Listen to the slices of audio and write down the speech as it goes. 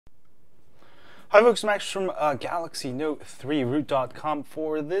Hi folks, Max from Galaxy Note 3 root.com.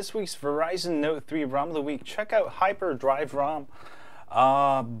 For this week's Verizon Note 3 ROM of the week, check out HyperDrive ROM.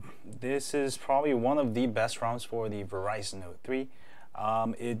 This is probably one of the best ROMs for the Verizon Note 3.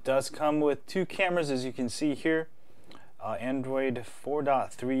 It does come with two cameras, as you can see here. Android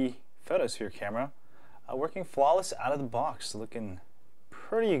 4.3 photosphere camera, working flawless out of the box, looking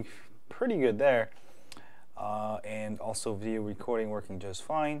pretty good there. And also video recording working just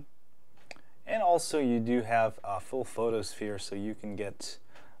fine. And also you do have a full photosphere, so you can get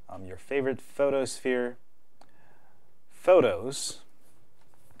your favorite photosphere photos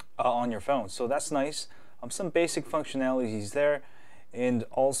on your phone. So that's nice. Some basic functionalities there. And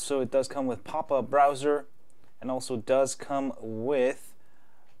also it does come with pop-up browser, and also does come with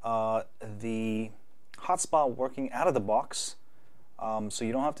the hotspot working out of the box. So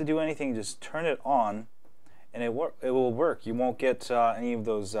you don't have to do anything, just turn it on and it will work. You won't get any of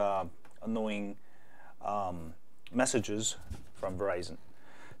those annoying messages from Verizon.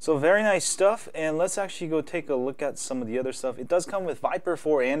 So very nice stuff, and let's actually go take a look at some of the other stuff. It does come with Viper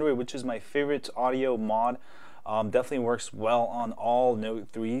for Android, which is my favorite audio mod. Definitely works well on all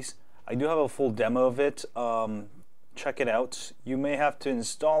Note 3s. I do have a full demo of it. Check it out. You may have to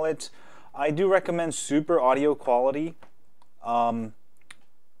install it. I do recommend super audio quality for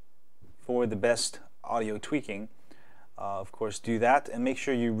the best audio tweaking. Of course, do that and make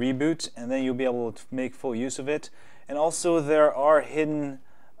sure you reboot, and then you'll be able to make full use of it. And also there are hidden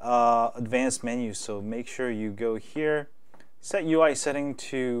advanced menus, so make sure you go here, set UI setting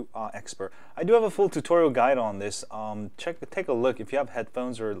to expert. I do have a full tutorial guide on this. Take a look. If you have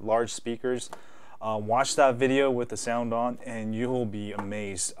headphones or large speakers, watch that video with the sound on and you will be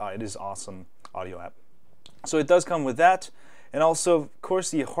amazed. It is awesome audio app. So it does come with that. And also, of course,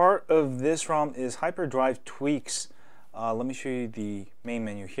 the heart of this ROM is Hyperdrive Tweaks. Let me show you the main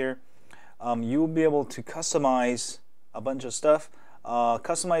menu here. You will be able to customize a bunch of stuff.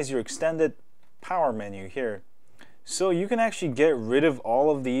 Customize your extended power menu here. So you can actually get rid of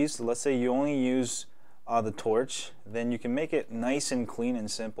all of these. Let's say you only use the torch, then you can make it nice and clean and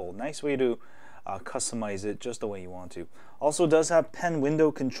simple. Nice way to customize it just the way you want to. Also does have pen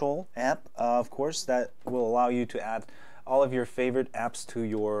window control app, of course, that will allow you to add all of your favorite apps to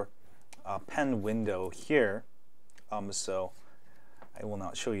your pen window here. So I will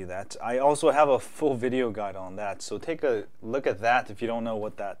not show you that. I also have a full video guide on that, so take a look at that if you don't know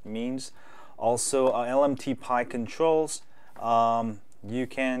what that means. Also LMT Pi controls. You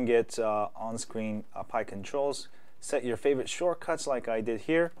can get on-screen Pi controls. Set your favorite shortcuts like I did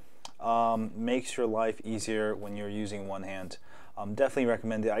here. Makes your life easier when you're using one hand. Definitely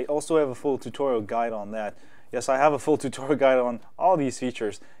recommend it. I also have a full tutorial guide on that. Yes, I have a full tutorial guide on all these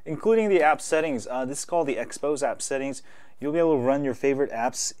features, including the app settings. This is called the Expose app settings. You'll be able to run your favorite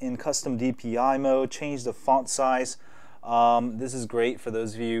apps in custom DPI mode, change the font size. This is great for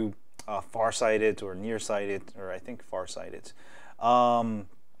those of you farsighted or nearsighted, or I think farsighted.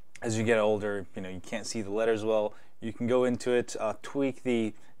 As you get older, you can't see the letters well. You can go into it, tweak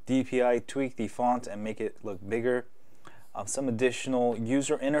the DPI, tweak the font, and make it look bigger. Some additional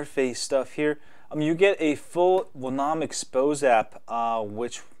user interface stuff here. You get a full ROM Expose app,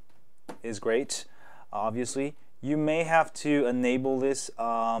 which is great. Obviously, you may have to enable this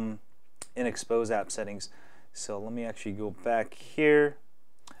in Expose app settings. So let me actually go back here.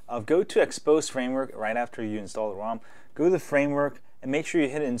 Go to Expose framework right after you install the ROM. Go to the framework and make sure you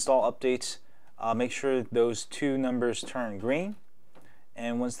hit install updates. Make sure those two numbers turn green.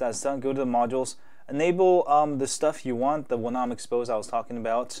 And once that's done, go to the modules. Enable the stuff you want, the ROM Expose I was talking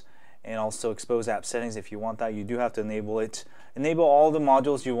about, and also Expose app settings. If you want that, you do have to enable it. Enable all the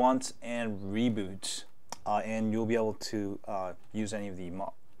modules you want and reboot, and you'll be able to use any of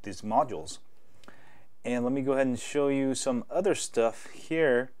these modules. And let me go ahead and show you some other stuff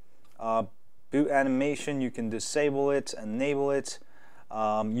here. Boot animation, you can disable it, enable it.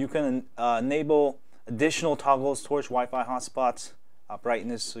 You can enable additional toggles, torch, Wi-Fi hotspots,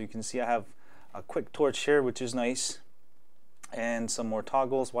 brightness. So you can see I have a quick torch here, which is nice, and some more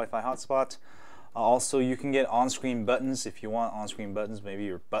toggles, Wi-Fi hotspot. Also, you can get on-screen buttons if you want on-screen buttons. Maybe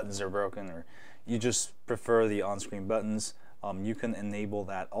your buttons are broken, or you just prefer the on-screen buttons. You can enable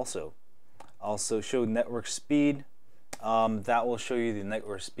that also. Also show network speed. That will show you the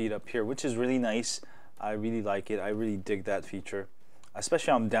network speed up here, which is really nice. I really like it. I really dig that feature,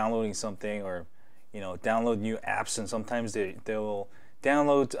 especially I'm downloading something, or download new apps, and sometimes they will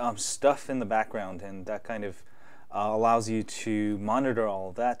download stuff in the background, and that kind of allows you to monitor all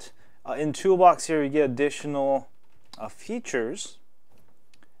of that. In Toolbox here, you get additional features,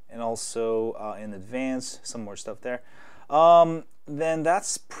 and also in Advanced, some more stuff there. then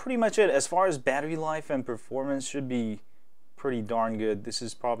that's pretty much it. As far as battery life and performance, should be pretty darn good. This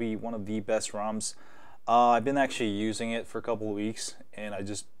is probably one of the best ROMs. I've been actually using it for a couple of weeks, and I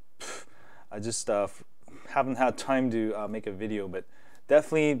just haven't had time to make a video, but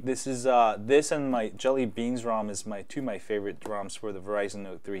definitely this is this and my Jelly Beans ROM is two of my favorite ROMs for the Verizon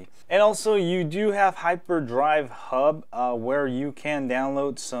Note 3. And also you do have HyperDrive Hub where you can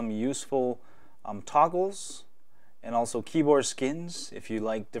download some useful toggles and also keyboard skins if you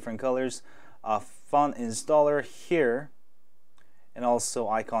like different colors, font installer here, and also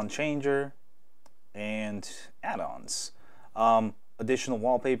icon changer and add-ons, additional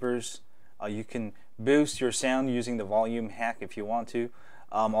wallpapers. You can boost your sound using the volume hack if you want to.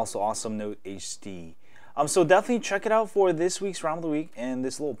 Also Awesome Note HD. So definitely check it out for this week's ROM of the week, and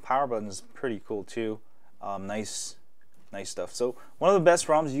this little power button is pretty cool too. Nice stuff. So one of the best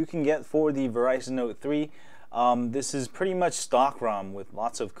ROMs you can get for the Verizon Note 3. This is pretty much stock ROM with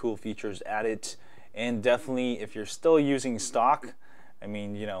lots of cool features added, and definitely if you're still using stock, I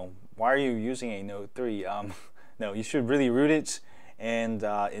mean, you know, why are you using a Note 3? No, you should really root it and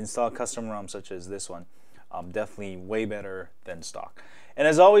install custom ROMs such as this one. Definitely way better than stock. And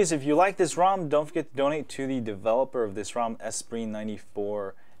as always, if you like this ROM, don't forget to donate to the developer of this ROM,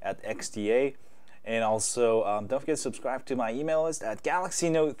 Spreen94 at XDA. And also, don't forget to subscribe to my email list at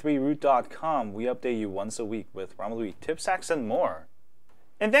galaxynote3root.com. We update you once a week with ROM of the Week tips, hacks, and more.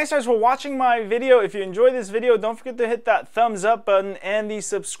 And thanks guys for watching my video. If you enjoyed this video, don't forget to hit that thumbs up button and the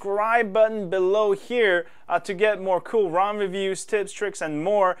subscribe button below here to get more cool ROM reviews, tips, tricks, and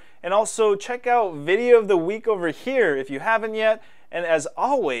more. And also check out Video of the Week over here if you haven't yet. And as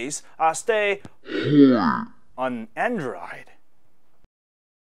always, stay on Android.